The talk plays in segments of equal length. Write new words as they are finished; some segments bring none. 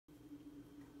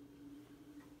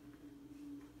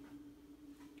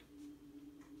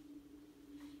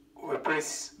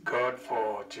Praise God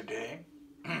for today.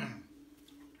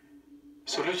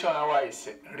 Solution hour is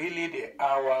really the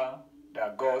hour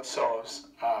that God solves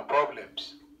our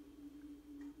problems.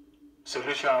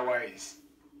 Solution hour is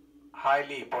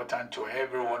highly important to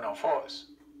every one of us.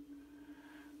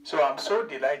 So I'm so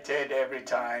delighted every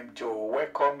time to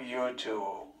welcome you to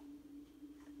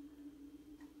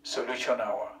Solution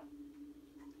Hour.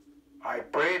 I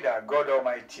pray that God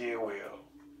Almighty will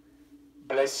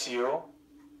bless you.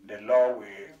 The Lord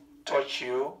will touch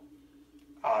you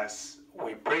as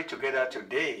we pray together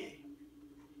today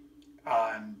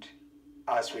and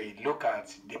as we look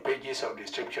at the pages of the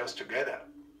scriptures together.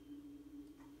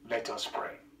 Let us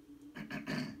pray.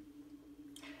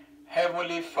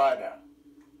 Heavenly Father,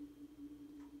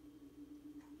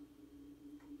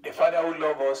 the Father who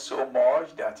loved us so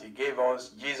much that He gave us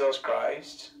Jesus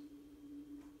Christ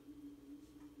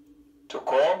to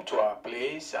come to our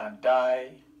place and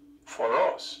die for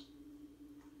us.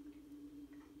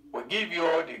 We give you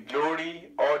all the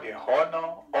glory, all the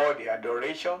honor, all the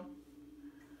adoration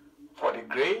for the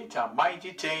great and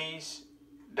mighty things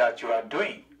that you are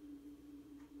doing.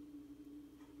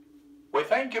 We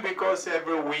thank you because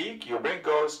every week you bring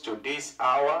us to this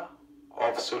hour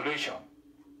of solution,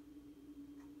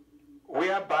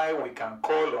 whereby we can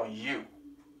call on you,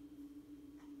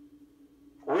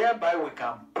 whereby we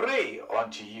can pray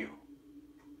unto you,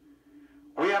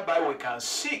 whereby we can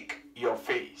seek your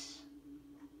face.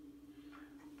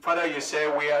 Father, you say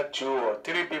where 2 or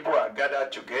 3 people are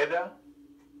gathered together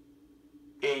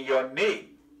in your name,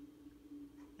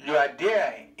 you are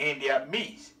there in their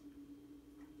midst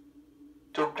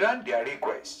to grant their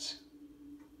requests.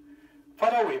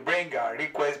 Father, we bring our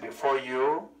request before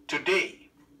you today.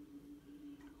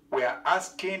 We are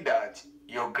asking that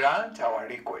you grant our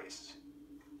request.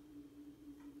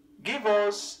 Give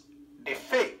us the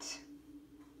faith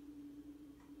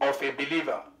of a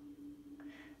believer,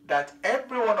 that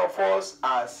every one of us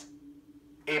as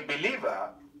a believer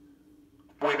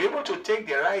will be able to take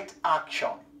the right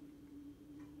action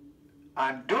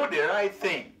and do the right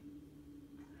thing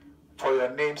for your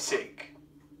name's sake.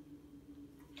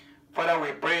 Father,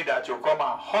 we pray that you come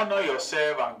and honor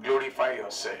yourself and glorify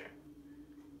yourself.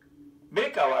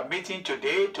 Make our meeting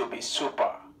today to be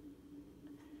super.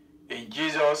 In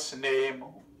Jesus' name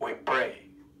we pray.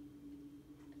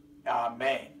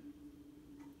 Amen.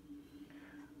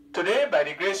 Today, by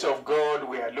the grace of God,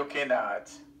 we are looking at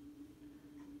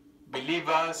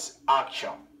believers' action.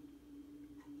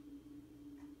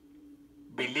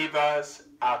 Believers'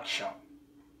 action.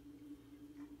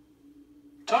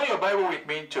 Turn your Bible with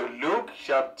me to Luke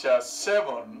chapter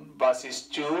 7, verses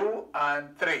 2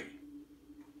 and 3.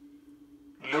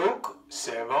 Luke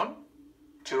 7,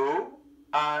 2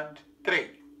 and 3.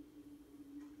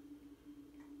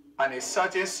 And a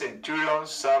certain centurion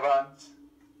servant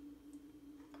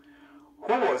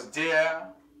who was there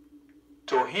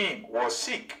to him was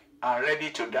sick and ready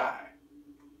to die.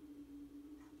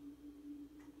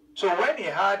 So when he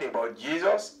heard about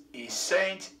Jesus, he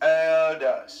sent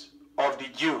elders of the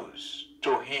Jews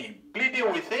to him,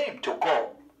 pleading with him to come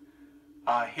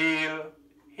and heal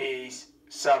his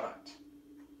servant.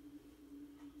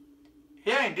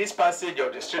 Here in this passage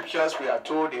of the scriptures, we are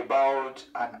told about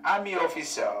an army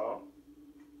officer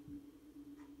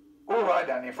who had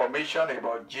an information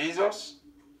about Jesus,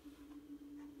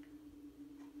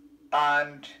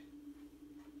 and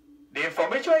the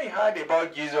information he had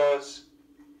about Jesus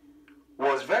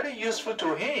was very useful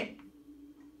to him.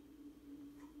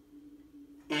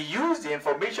 He used the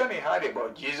information he had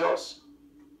about Jesus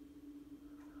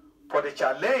for the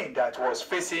challenge that was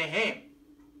facing him.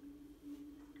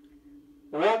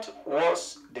 What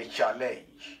was the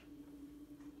challenge?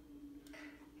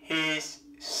 His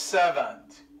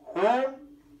servant, whom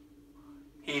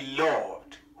he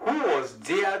loved, who was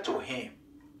dear to him,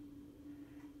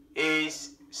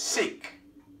 is sick.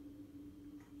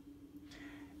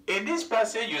 In this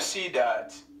passage, you see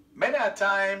that many a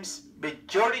times,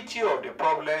 majority of the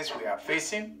problems we are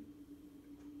facing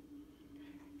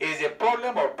is a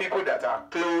problem of people that are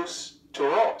close to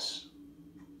us.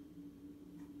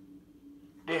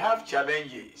 They have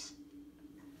challenges.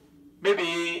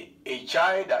 Maybe a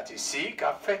child that is sick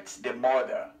affects the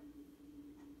mother.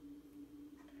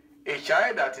 A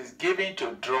child that is given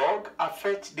to drug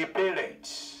affects the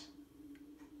parents.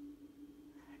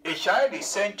 A child is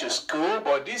sent to school,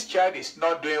 but this child is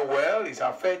not doing well. It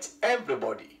affects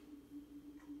everybody.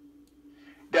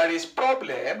 There is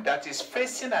problem that is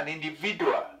facing an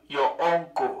individual, your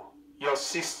uncle, your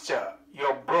sister,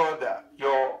 your brother,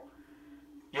 your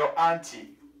auntie.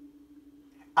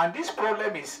 And this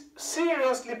problem is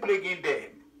seriously plaguing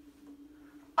them.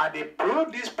 and they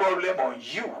put this problem on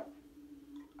you,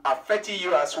 affecting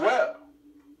you as well.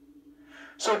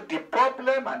 So the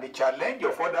problem and the challenge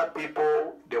of other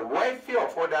people, the welfare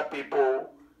of other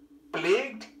people,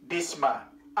 plagued this man,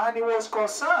 and he was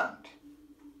concerned.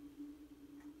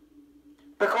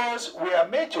 Because we are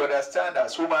made to understand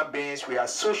as human beings, we are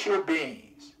social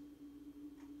beings.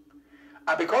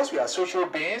 And because we are social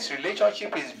beings,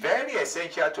 relationship is very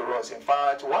essential to us. In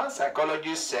fact, one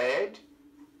psychologist said,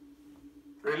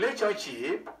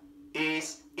 relationship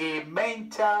is a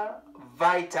mental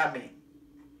vitamin.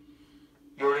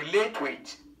 You relate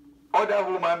with other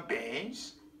human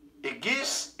beings, it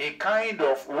gives a kind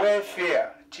of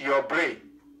welfare to your brain.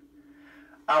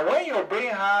 And when your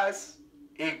brain has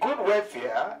a good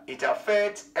welfare, it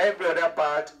affects every other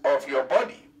part of your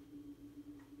body.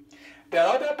 There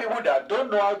are other people that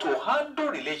don't know how to handle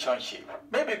relationship,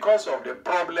 maybe because of the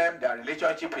problem that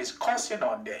relationship is causing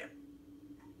on them.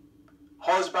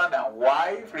 Husband and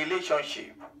wife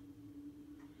relationship,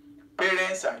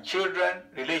 parents and children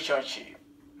relationship,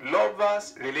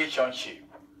 lovers relationship,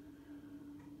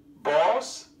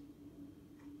 boss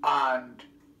and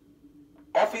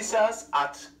officers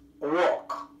at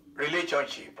work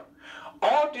relationship.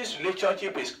 All this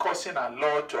relationship is causing a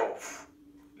lot of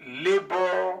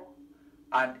labor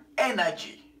and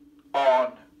energy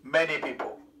on many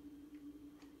people.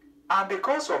 And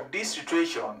because of this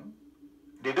situation,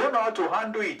 they don't know how to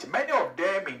handle it. Many of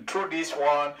them intro this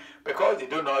one because they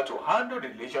don't know how to handle the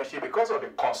relationship. Because of the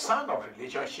concern of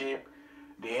relationship,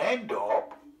 they end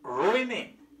up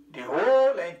ruining the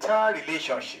whole entire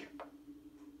relationship.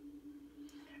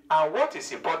 And what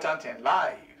is important in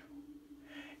life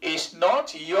is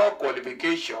not your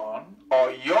qualification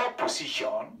or your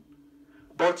position,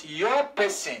 but your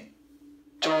person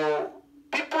to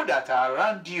people that are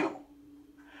around you.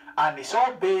 And it's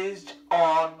all based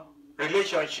on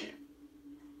relationship.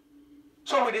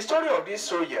 So with the story of this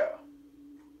soldier,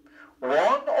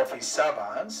 one of his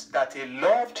servants that he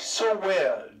loved so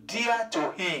well, dear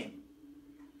to him,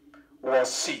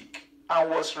 was sick and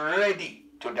was ready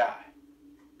to die.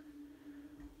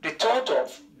 The thought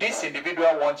of this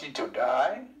individual wanting to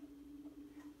die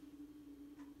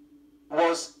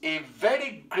was a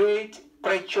very great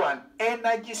pressure and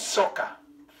energy sucker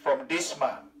from this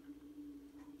man.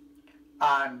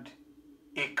 And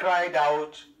he cried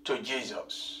out to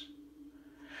Jesus.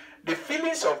 The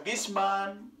feelings of this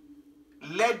man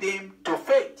led him to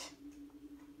faith.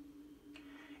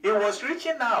 He was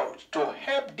reaching out to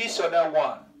help this other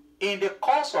one. In the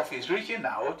course of his reaching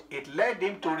out, it led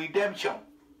him to redemption.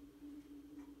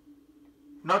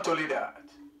 Not only that,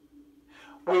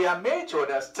 we are made to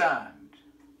understand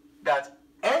that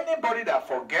anybody that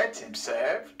forgets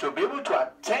himself to be able to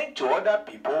attend to other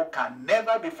people can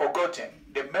never be forgotten.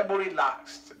 The memory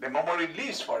lasts. The memory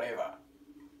lives forever.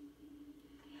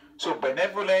 So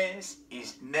benevolence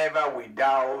is never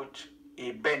without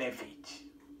a benefit.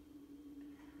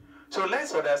 So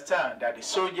let's understand that the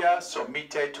soldier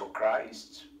submitted to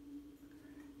Christ,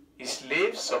 his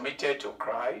slave submitted to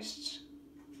Christ,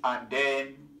 and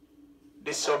then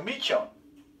the submission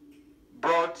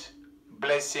brought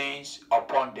blessings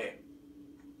upon them.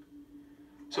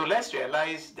 So let's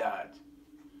realize that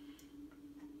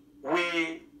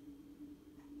we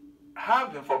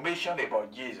have information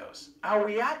about Jesus and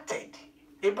we acted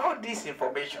about this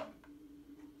information.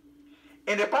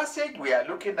 In the passage we are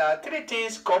looking at, three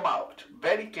things come out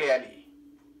very clearly.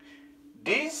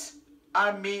 This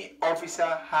army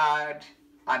officer had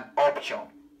an option.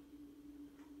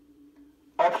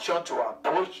 Option to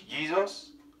approach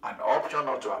Jesus, an option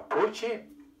not to approach him.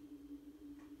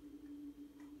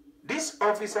 This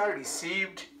officer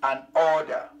received an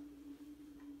order.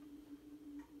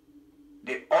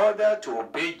 The order to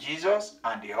obey Jesus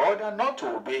and the order not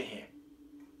to obey him.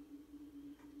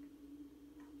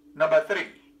 Number three,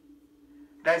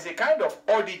 there is a kind of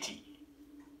oddity,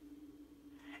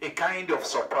 a kind of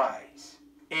surprise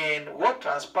in what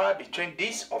transpired between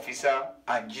this officer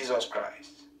and Jesus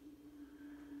Christ.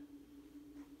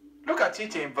 Look at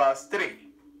it in verse 3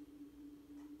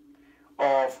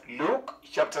 of Luke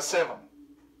chapter 7.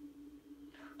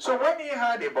 So when he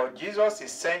heard about Jesus, he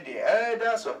sent the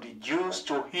elders of the Jews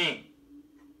to him.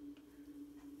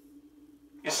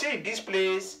 You see, in this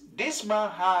place, this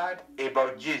man heard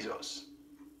about Jesus.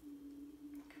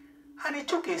 And he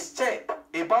took a step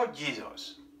about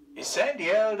Jesus. He sent the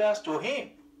elders to him.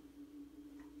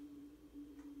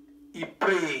 He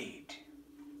prayed.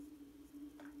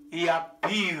 He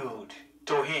appealed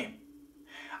to him.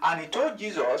 And he told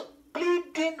Jesus,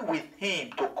 pleading with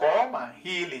him to come and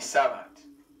heal his servant.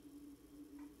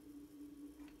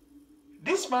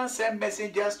 This man sent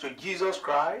messengers to Jesus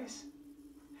Christ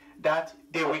that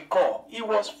they will come. He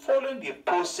was following the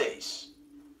process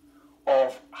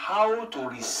of how to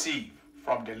receive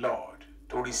from the Lord,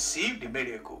 to receive the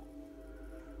miracle,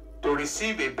 to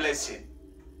receive a blessing.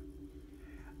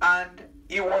 And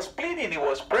he was pleading, he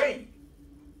was praying.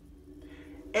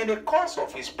 In the course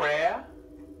of his prayer,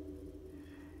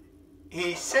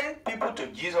 he sent people to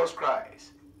Jesus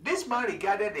Christ. This man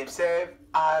regarded himself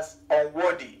as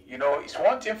unworthy. You know, it's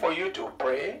one thing for you to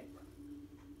pray.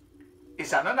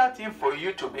 It's another thing for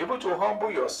you to be able to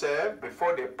humble yourself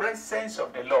before the presence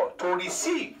of the Lord, to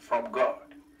receive from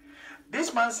God.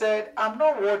 This man said, I'm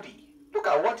not worthy. Look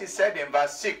at what he said in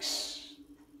verse 6.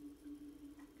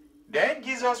 Then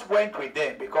Jesus went with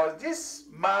them, because this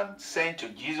man sent to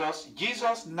Jesus.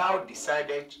 Jesus now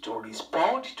decided to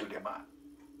respond to the man.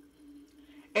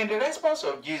 In the response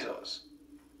of Jesus,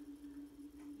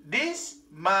 this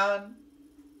man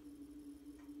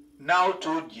now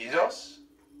told Jesus,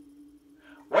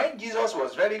 when Jesus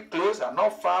was very close and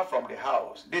not far from the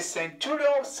house, the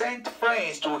centurion sent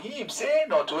friends to him,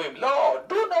 saying unto him, Lord,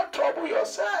 do not trouble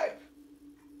yourself,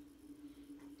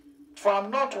 for I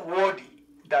am not worthy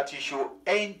that you should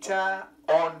enter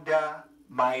under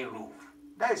my roof.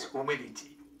 That is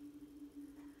humility.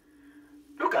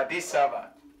 Look at this servant.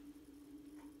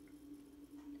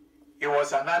 He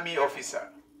was an army officer.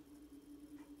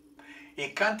 He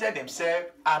counted himself,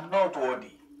 I'm not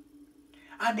worthy.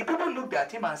 And the people looked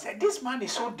at him and said, this man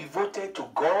is so devoted to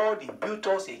God. He built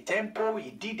us a temple. He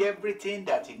did everything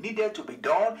that he needed to be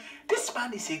done. This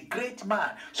man is a great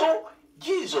man. So,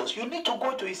 Jesus, you need to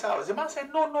go to his house. The man said,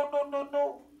 no, no, no, no,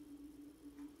 no.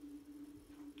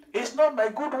 It's not my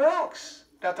good works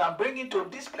that I'm bringing to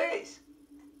this place.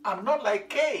 I'm not like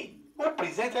Cain, who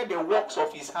presented the works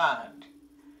of his hand.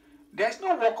 There's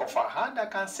no work of our hand that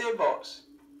can save us.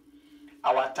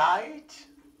 Our tithe,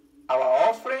 our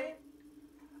offering,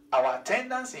 our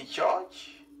attendance in church,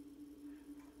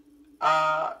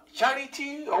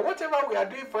 charity, or whatever we are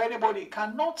doing for anybody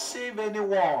cannot save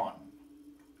anyone.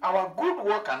 Our good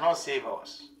work cannot save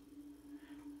us.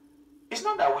 It's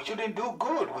not that we shouldn't do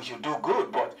good, we should do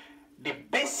good, but the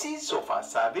basis of our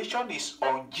salvation is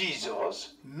on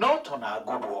Jesus, not on our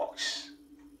good works.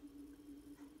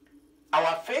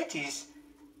 Our faith is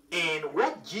in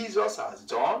what Jesus has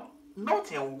done,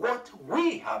 not in what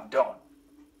we have done.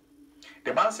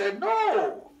 The man said,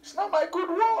 no, it's not my good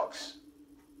works.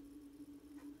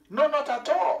 No, not at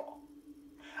all.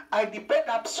 I depend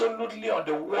absolutely on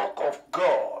the work of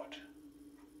God.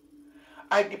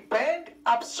 I depend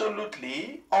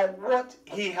absolutely on what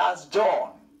he has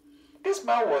done. This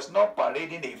man was not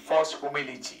parading a false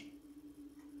humility.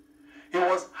 He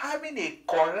was having a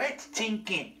correct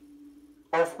thinking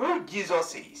of who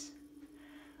Jesus is.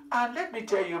 And let me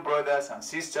tell you, brothers and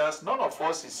sisters, none of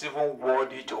us is even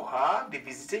worthy to have the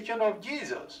visitation of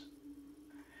Jesus.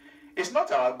 It's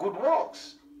not our good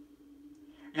works.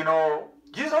 You know,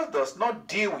 Jesus does not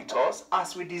deal with us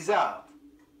as we deserve.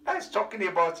 That is talking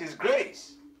about his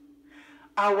grace.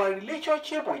 Our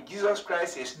relationship with Jesus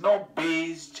Christ is not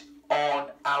based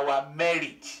on our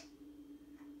merit.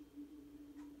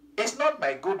 It's not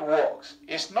my good works.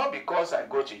 It's not because I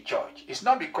go to church. It's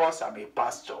not because I'm a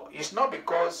pastor. It's not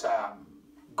because I'm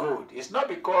good. It's not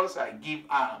because I give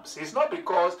alms. It's not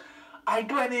because I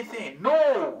do anything.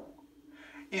 No.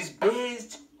 It's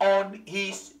based on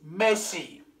his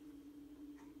mercy.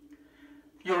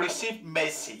 You receive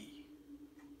mercy.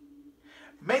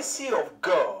 Mercy of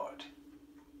God.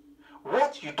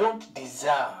 What you don't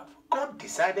deserve, God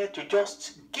decided to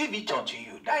just give it unto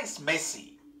you. That is mercy.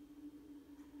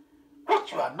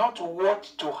 What you are not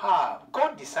worth to have,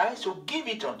 God decides to give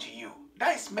it unto you.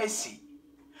 That is mercy.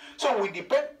 So we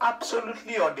depend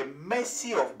absolutely on the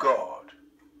mercy of God.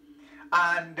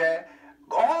 And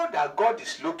all that God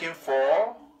is looking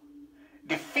for,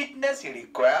 the fitness he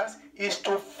requires, is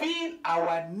to feel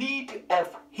our need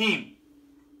of him.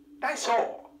 That's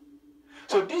all.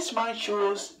 So this man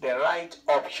chose the right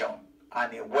option,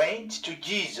 and he went to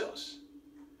Jesus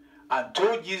and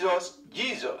told Jesus,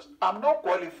 Jesus, I'm not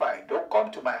qualified. Don't come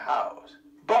to my house.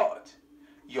 But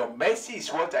your mercy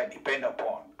is what I depend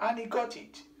upon. And he got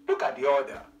it. Look at the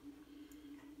order.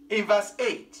 In verse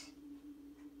 8,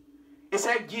 he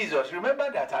said, Jesus,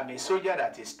 remember that I'm a soldier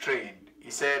that is trained.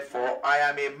 He said, for I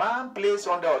am a man placed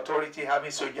under authority,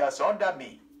 having soldiers under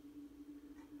me.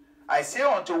 I say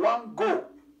unto one, go,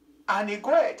 and he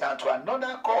goeth, and to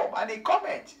another, come, and he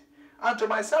cometh, and to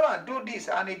my servant, do this,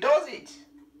 and he does it.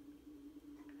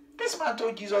 This man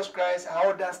told Jesus Christ, I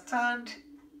understand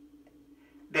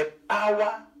the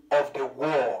power of the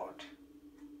word.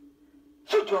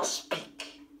 You just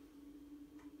speak.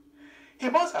 He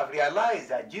must have realized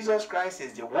that Jesus Christ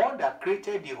is the one that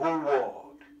created the whole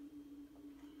world.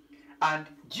 And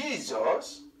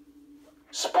Jesus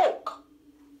spoke.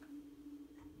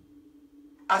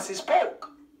 As he spoke,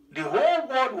 the whole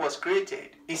world was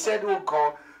created. He said, oh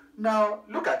God, now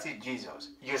look at it, Jesus.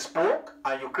 You spoke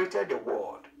and you created the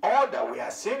world. All that we are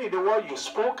seeing in the world, you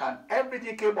spoke and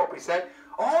everything came up. He said,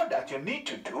 all that you need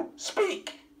to do,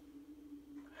 speak.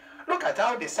 Look at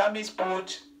how the psalmist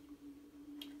put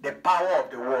the power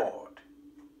of the word.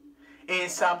 In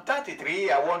Psalm 33,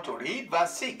 I want to read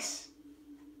verse 6.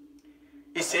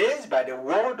 It says, by the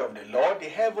word of the Lord the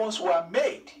heavens were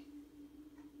made,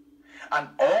 and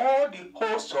all the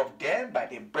hosts of them by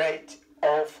the breath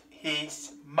of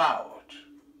his mouth.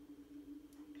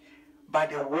 By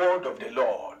the word of the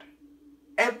Lord,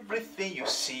 everything you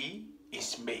see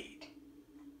is made.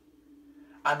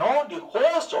 And all the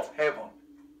hosts of heaven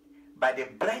by the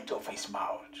breath of his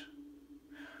mouth.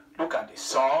 Look at the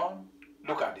sun,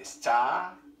 look at the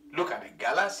star, look at the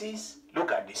galaxies,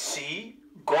 look at the sea.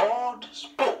 God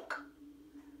spoke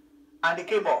and they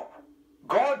came up.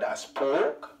 God has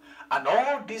spoke and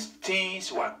all these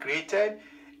things were created.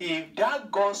 If that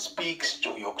God speaks to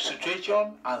your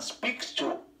situation and speaks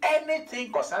to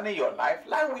anything concerning your life,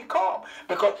 life will come.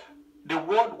 Because the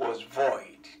word was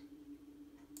void,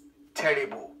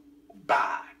 terrible,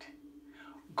 bad.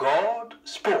 God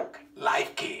spoke,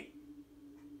 life came.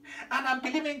 And I'm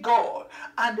believing God.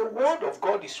 And the word of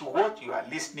God is what you are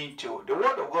listening to. The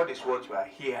word of God is what you are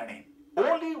hearing.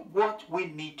 Only what we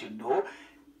need to know,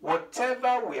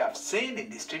 whatever we have seen in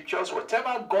the scriptures,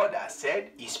 whatever God has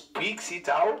said, he speaks it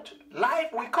out,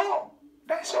 life will come.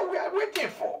 That's what we are waiting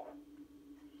for.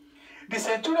 The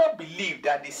centurion believed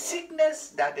that the sickness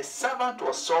that the servant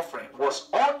was suffering was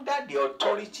under the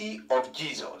authority of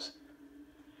Jesus.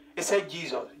 He said,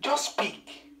 Jesus, just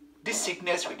speak, this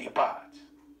sickness will depart.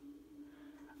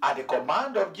 At the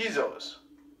command of Jesus,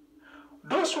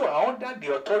 those who are under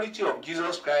the authority of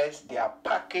Jesus Christ, they are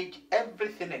packaged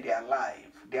everything in their life.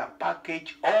 They are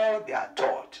packaged all their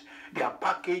thought. They are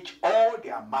packaged all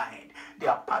their mind. They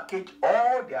are packaged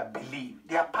all their belief.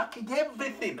 They are packaged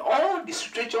everything, all the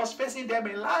situations facing them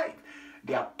in life.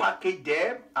 They are packaged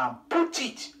them and put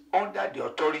it under the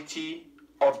authority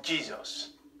of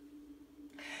Jesus.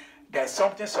 There's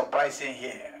something surprising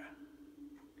here.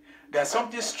 There's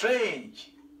something strange,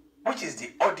 which is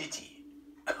the oddity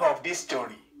of this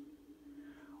story.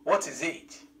 What is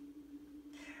it?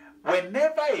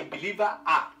 Whenever a believer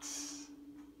acts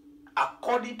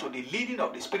according to the leading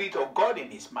of the Spirit of God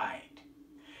in his mind,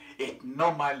 it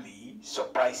normally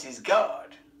surprises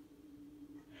God.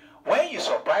 When you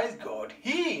surprise God,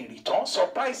 he in return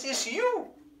surprises you.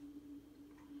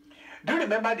 Do you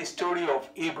remember the story of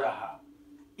Abraham?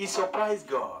 He surprised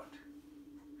God.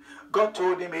 God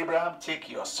told him, Abraham, take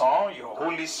your son, your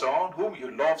holy son, whom you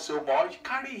love so much,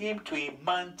 carry him to a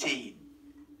mountain.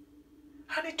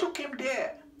 And he took him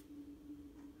there.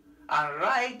 And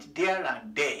right there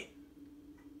and then,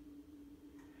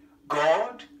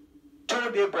 God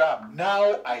told Abraham,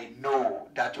 now I know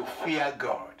that you fear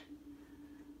God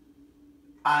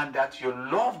and that you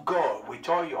love God with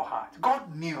all your heart.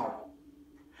 God knew.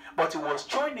 But he was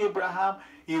showing Abraham,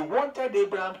 he wanted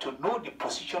Abraham to know the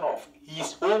position of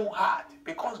his own heart,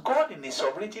 because God in his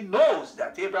sovereignty knows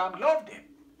that Abraham loved him.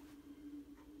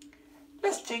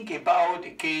 Let's think about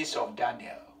the case of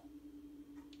Daniel.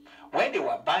 When they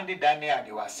were binding Daniel and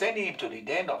they were sending him to the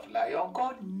den of lion,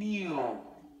 God knew.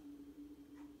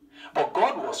 But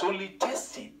God was only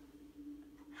testing.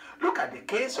 Look at the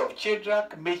case of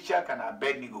Shadrach, Meshach, and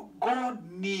Abednego.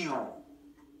 God knew.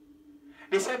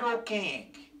 They said, oh king,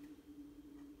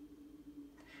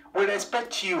 we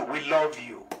respect you, we love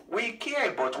you, we care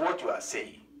about what you are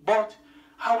saying. But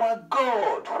our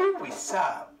God, who we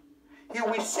serve, he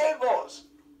will save us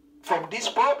from this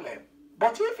problem.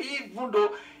 But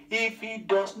if he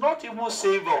does not even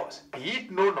save us, be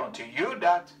it known unto you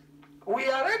that we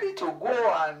are ready to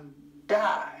go and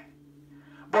die.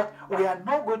 But we are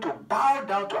not going to bow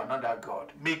down to another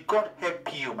God. May God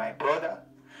help you, my brother.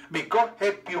 May God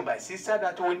help you, my sister,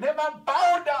 that we never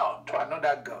bow down to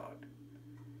another God.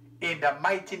 In the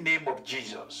mighty name of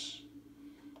Jesus.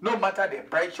 No matter the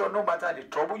pressure, no matter the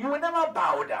trouble, you will never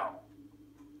bow down.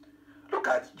 Look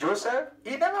at Joseph.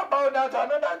 He never bowed down to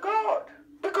another God.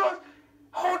 Because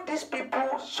all these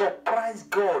people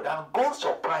surprised God and God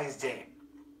surprised them.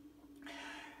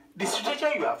 The situation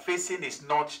you are facing is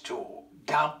not to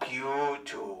damp you,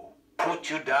 to put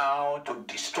you down, to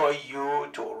destroy you,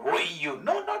 to ruin you.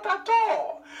 No, not at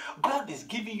all. God is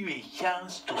giving you a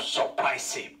chance to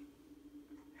surprise him.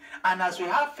 And as we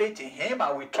have faith in him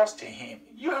and we trust in him,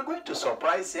 you are going to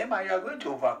surprise him and you are going to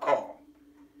overcome.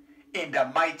 in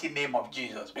the mighty name of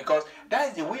Jesus, because that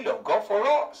is the will of God for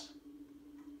us.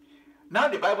 Now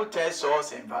the Bible tells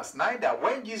us in verse 9 that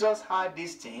when Jesus heard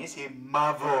these things, he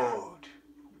marveled.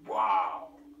 Wow.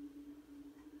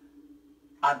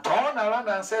 And turned around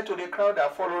and said to the crowd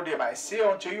that followed him, I say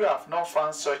unto you, I have not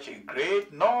found such a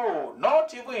great, no,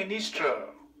 not even in Israel.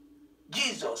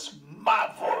 Jesus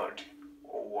marveled.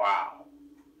 Wow.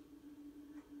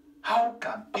 How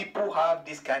can people have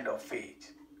this kind of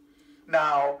faith?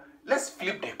 Now, let's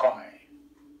flip the coin.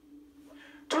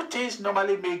 Two things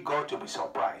normally make God to be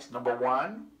surprised. Number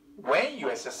one, when you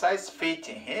exercise faith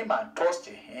in him and trust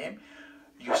in him,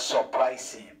 you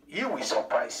surprise him. He will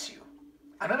surprise you.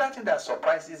 Another thing that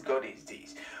surprises God is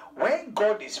this. When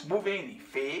God is moving in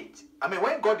faith,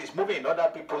 when God is moving in other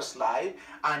people's life,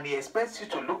 and he expects you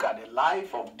to look at the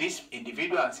life of this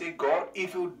individual and say, God,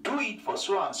 if you do it for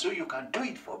so and so, you can do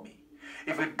it for me.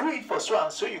 If you do it for so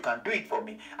and so, you can do it for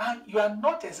me. And you are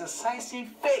not exercising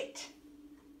faith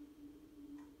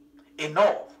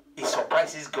enough, it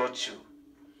surprises God too.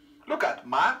 Look at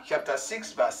Mark chapter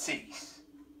 6 verse 6.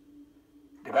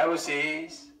 The Bible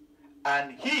says,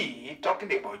 and he,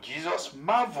 talking about Jesus,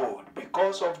 marveled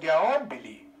because of their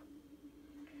unbelief.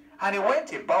 And he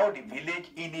went about the village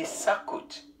in a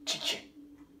circuit teaching.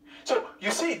 So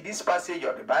you see in this passage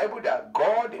of the Bible that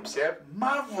God himself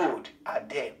marveled at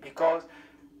them because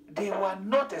they were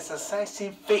not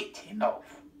exercising faith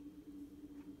enough.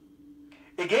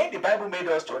 Again, the Bible made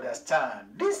us to understand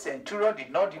this centurion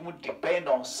did not even depend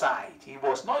on sight. He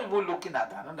was not even looking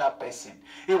at another person.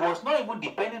 He was not even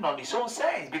depending on his own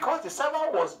sense because the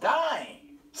servant was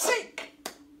dying, sick.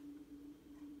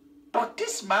 But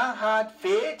this man had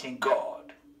faith in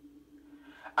God.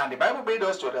 And the Bible made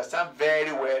us to understand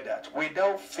very well that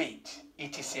without faith,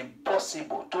 it is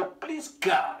impossible to please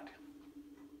God.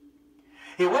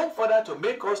 He went further to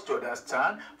make us to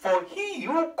understand, for he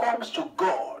who comes to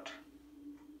God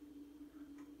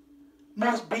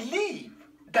must believe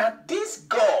that this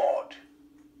God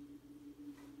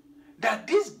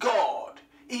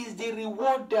is the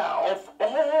rewarder of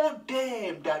all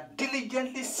them that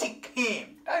diligently seek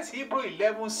him. That's Hebrews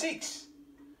 11:6.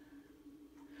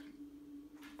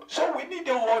 So we need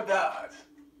all that.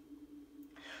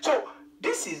 So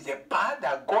this is the path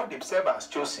that God himself has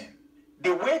chosen.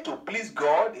 The way to please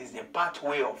God is the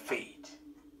pathway of faith.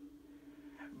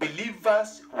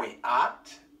 Believers will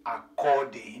act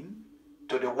according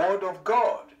to the word of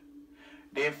God.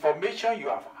 The information you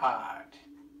have heard,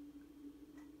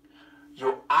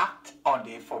 you act on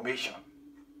the information.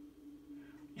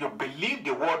 You believe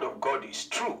the word of God is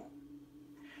true.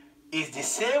 It's the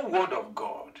same word of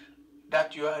God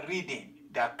that you are reading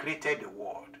that created the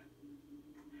world,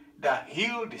 that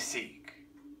healed the sick,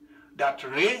 that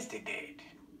raised the dead,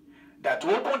 that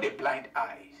opened the blind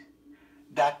eyes,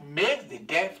 that makes the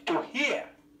deaf to hear,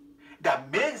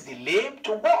 that makes the lame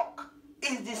to walk.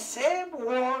 Is the same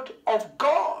word of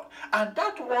God. And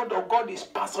that word of God is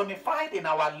personified in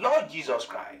our Lord Jesus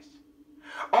Christ.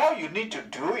 All you need to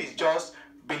do is just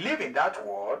believe in that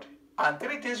word, and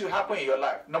three things will happen in your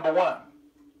life. Number one,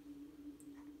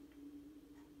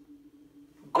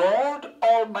 God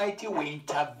Almighty will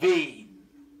intervene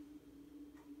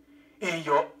in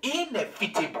your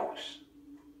inevitables.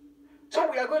 So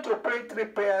we are going to pray three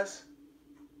prayers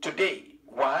today.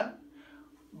 One,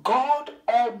 God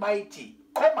Almighty,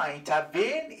 come and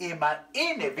intervene in my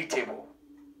inevitable.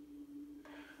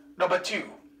 Number two,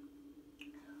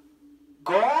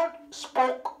 God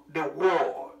spoke the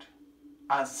word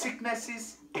and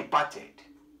sicknesses departed.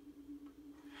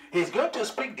 He's going to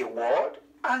speak the word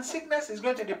and sickness is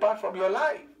going to depart from your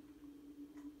life.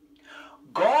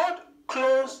 God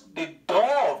closed the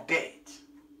door of death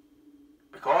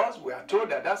because we are told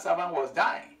that that servant was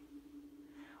dying.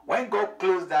 When God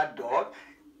closed that door,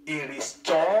 he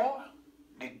restored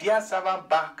the dear servant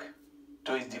back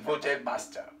to his devoted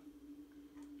master.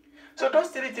 So those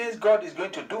three things God is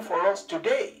going to do for us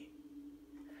today.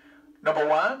 Number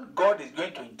one, God is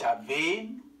going to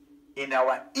intervene in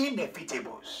our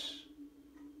inevitables.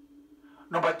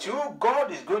 Number two,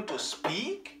 God is going to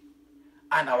speak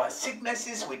and our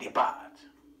sicknesses will depart.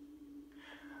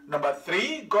 Number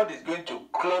three, God is going to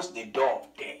close the door of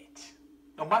death.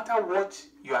 No matter what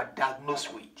you are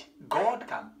diagnosed with, God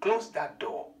can close that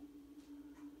door.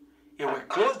 He will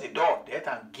close the door of death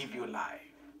and give you life.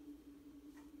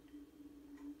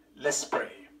 Let's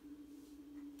pray.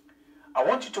 I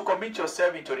want you to commit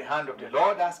yourself into the hand of the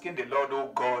Lord, asking the Lord,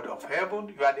 O God of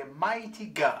heaven, you are the mighty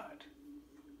God.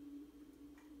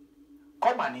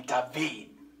 Come and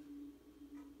intervene.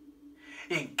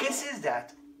 In cases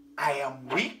that I am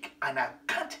weak and I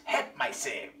can't help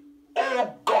myself,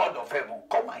 oh God of heaven,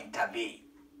 come and intervene.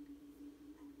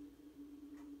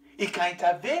 He can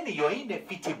intervene in your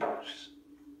inevitables.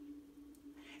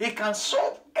 He can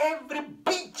solve every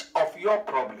bit of your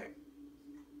problem.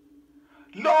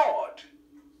 Lord,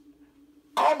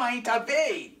 come and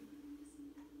intervene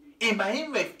in my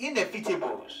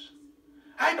inevitables.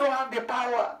 I don't have the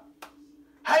power.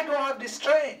 I don't have the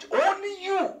strength. Only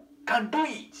you can do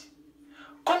it.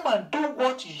 Come and do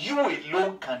what you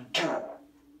alone can do.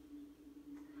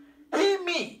 Hear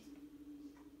me.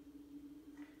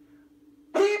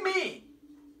 Hear me.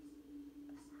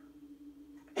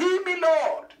 Hear me,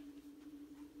 Lord.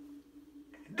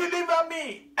 Deliver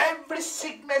me every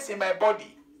sickness in my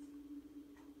body.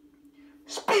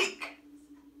 Speak,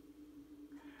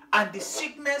 and the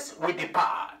sickness will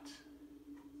depart.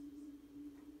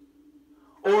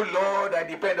 Oh Lord, I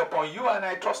depend upon you and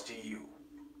I trust in you.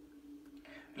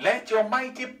 Let your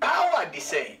mighty power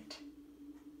descend.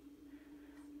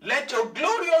 Let your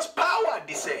glorious power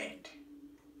descend.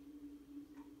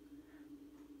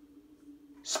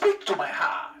 Speak to my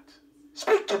heart.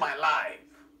 Speak to my life.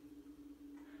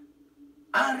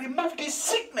 And remove this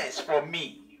sickness from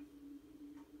me.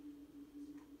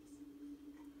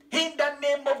 In the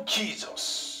name of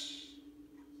Jesus.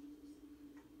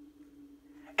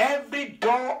 Every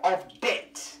door of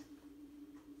death,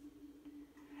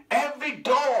 every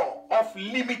door of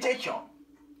limitation,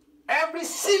 every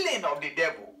ceiling of the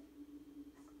devil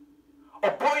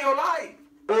upon your life,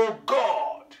 oh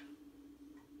God,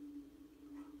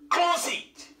 close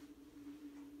it.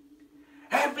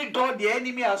 Every door the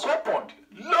enemy has opened,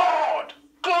 Lord,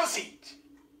 close it.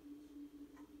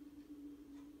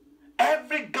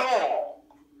 Every door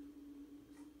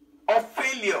of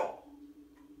failure,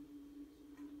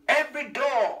 every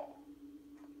door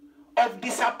of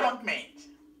disappointment,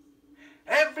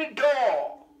 every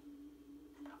door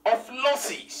of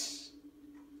losses,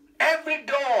 every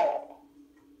door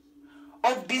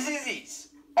of diseases,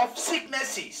 of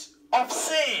sicknesses, of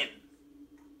sin,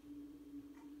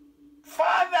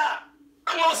 Father,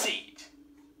 close it.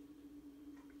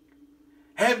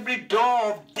 Every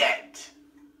door of death,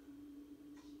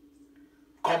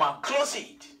 come and close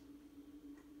it.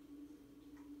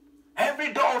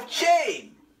 Every door of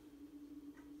shame,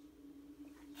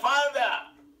 Father,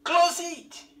 close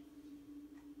it.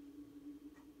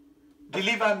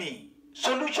 Deliver me.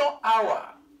 Solution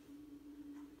hour.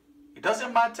 It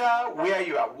doesn't matter where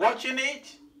you are watching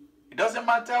it. It doesn't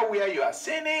matter where you are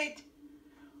seeing it.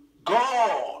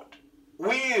 God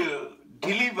will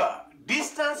deliver.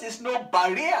 Distance is no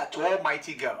barrier to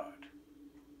Almighty God.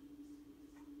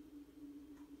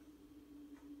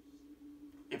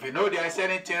 If you know there is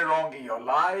anything wrong in your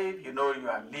life, you know you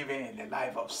are living in the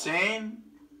life of sin,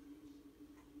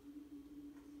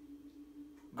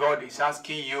 God is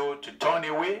asking you to turn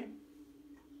away.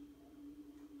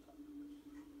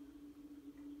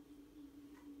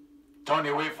 Turn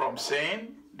away from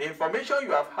sin. The information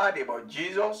you have heard about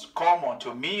Jesus, come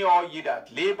unto me, all ye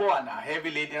that labor and are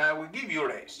heavy laden, and I will give you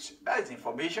rest. That is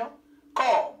information.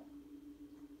 Come.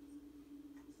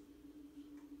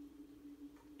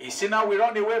 A sinner will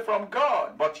run away from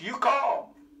God, but you come.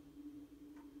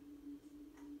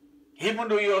 Even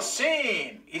though your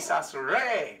sin is as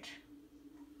red,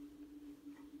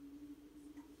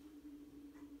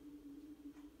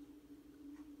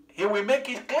 He will make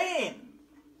it clean.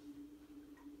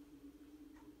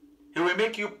 He will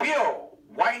make you pure,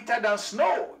 whiter than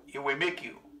snow. He will make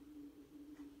you.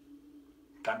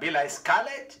 Can be like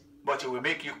scarlet, but He will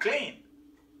make you clean.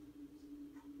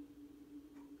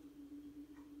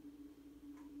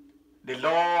 The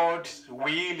Lord's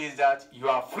will is that you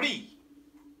are free.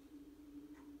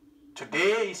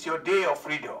 Today is your day of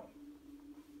freedom.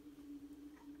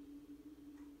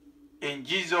 In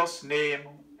Jesus' name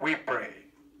we pray.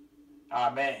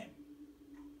 Amen.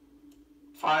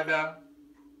 Father,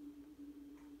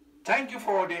 thank you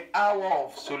for the hour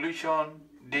of solution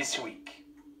this week.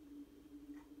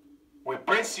 We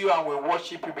praise you and we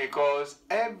worship you because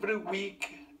every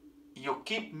week you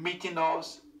keep meeting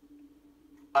us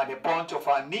at the point of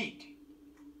our need.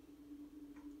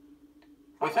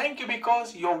 We thank you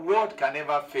because your word can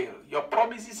never fail. Your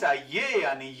promises are yea,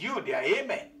 and in you they are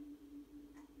amen.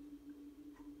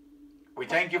 We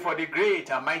thank you for the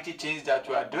great and mighty things that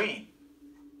you are doing.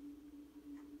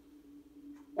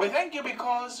 We thank you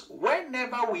because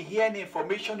whenever we hear any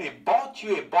information about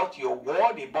you, about your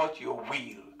word, about your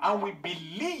will, and we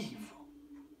believe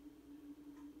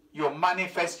you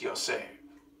manifest yourself.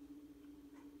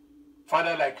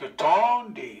 Father, like you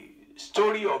turn the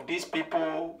story of these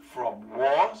people from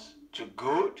wars to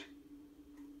good,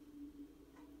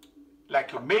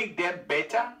 like you make them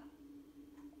better,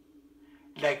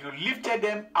 like you lifted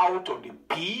them out of the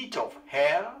pit of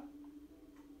hell,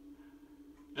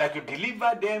 like you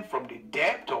delivered them from the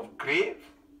depth of grave,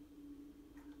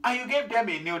 and you gave them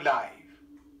a new life.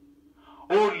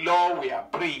 Oh Lord, we are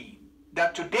praying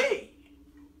that today,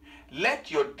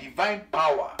 let your divine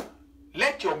power,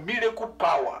 let your miracle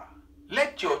power,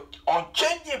 let your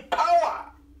unchanging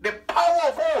power, the power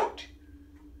of old,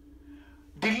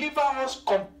 deliver us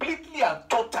completely and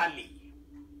totally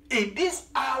in this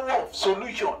hour of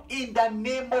solution in the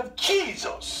name of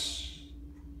Jesus.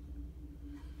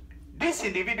 This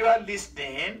individual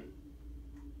listening,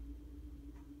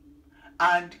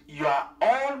 and you are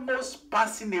almost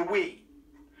passing away,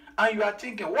 and you are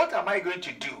thinking, what am I going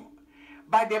to do?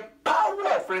 By the power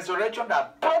of resurrection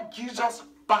that brought Jesus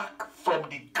back from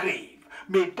the grave,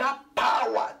 may that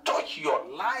power touch your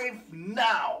life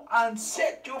now and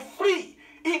set you free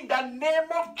in the name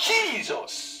of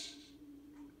Jesus.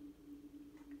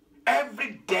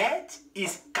 Every death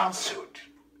is cancelled.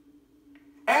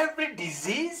 Every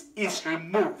disease is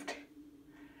removed.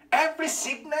 Every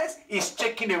sickness is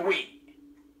taken away.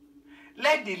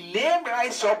 Let the lame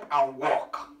rise up and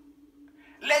walk.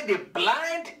 Let the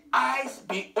blind eyes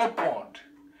be opened.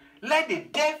 Let the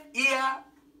deaf ear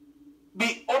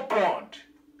be opened.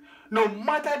 No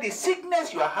matter the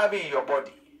sickness you are having in your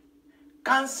body,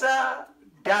 cancer,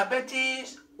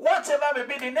 diabetes, whatever may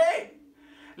be the name,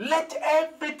 let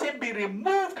everything be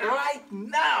removed right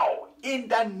now in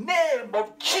the name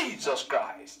of Jesus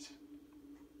Christ.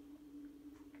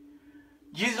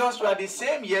 Jesus, you are the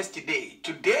same yesterday,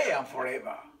 today, and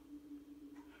forever.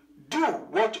 Do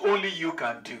what only you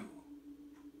can do.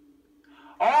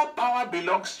 All power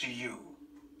belongs to you.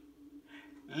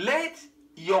 Let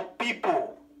your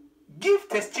people give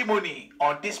testimony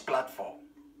on this platform.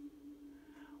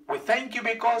 We thank you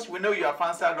because we know you have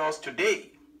answered us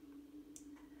today.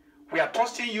 We are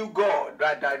trusting you, God,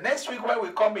 that next week when we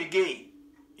come again,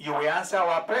 you will answer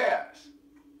our prayers.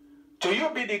 To you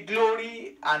be the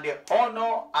glory and the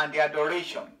honor and the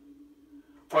adoration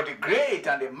for the great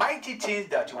and the mighty things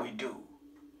that we do.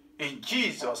 In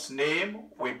Jesus' name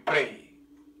we pray.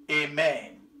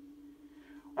 Amen.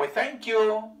 We thank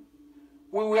you.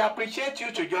 We will appreciate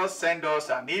you to just send us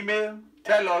an email.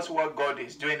 Tell us what God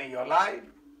is doing in your life.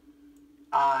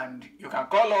 And you can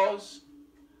call us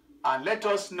and let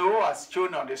us know, as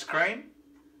shown on the screen,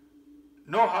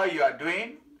 know how you are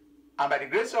doing. And by the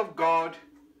grace of God,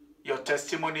 your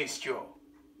testimony is sure.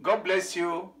 God bless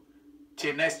you.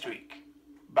 Till next week.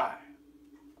 Bye.